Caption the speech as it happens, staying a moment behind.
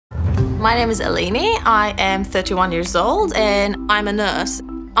My name is Alene. I am 31 years old and I'm a nurse.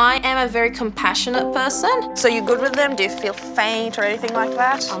 I am a very compassionate person. So you're good with them? Do you feel faint or anything like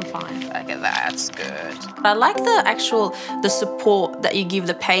that? I'm fine. Okay, that's good. I like the support that you give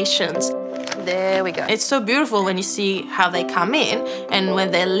the patients. There we go. It's so beautiful when you see how they come in and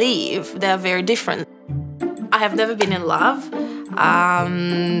when they leave, they're very different. I have never been in love.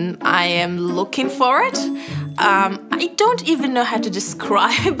 I am looking for it. I don't even know how to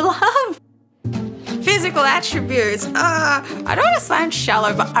describe love. Physical attributes. I don't want to sound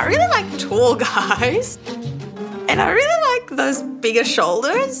shallow, but I really like tall guys. And I really like those bigger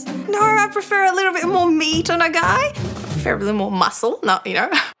shoulders. No, I prefer a little bit more meat on a guy. I prefer a little more muscle, not, you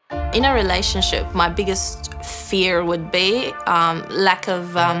know. In a relationship, my biggest fear would be lack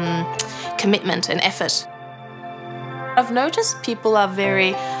of commitment and effort. I've noticed people are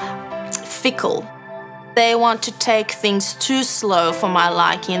very fickle. They want to take things too slow for my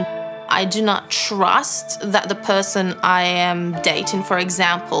liking. I do not trust that the person I am dating, for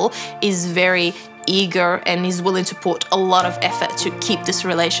example, is very eager and is willing to put a lot of effort to keep this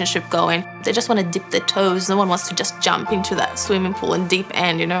relationship going. They just want to dip their toes. No one wants to just jump into that swimming pool and deep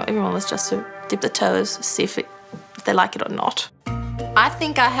end, you know. Everyone wants just to dip their toes, see if they like it or not. I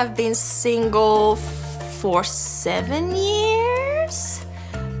think I have been single for 7 years,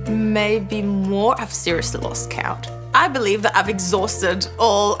 maybe more. I've seriously lost count. I believe that I've exhausted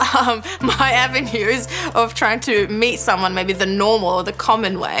all my avenues of trying to meet someone, maybe the normal or the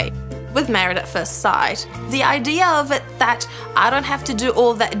common way. With Married at First Sight, the idea of it that I don't have to do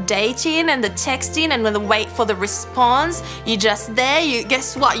all that dating and the texting and the wait for the response. You're just there,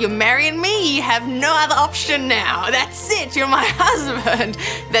 guess what, you're marrying me, you have no other option now. That's it, you're my husband.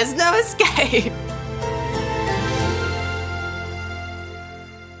 There's no escape.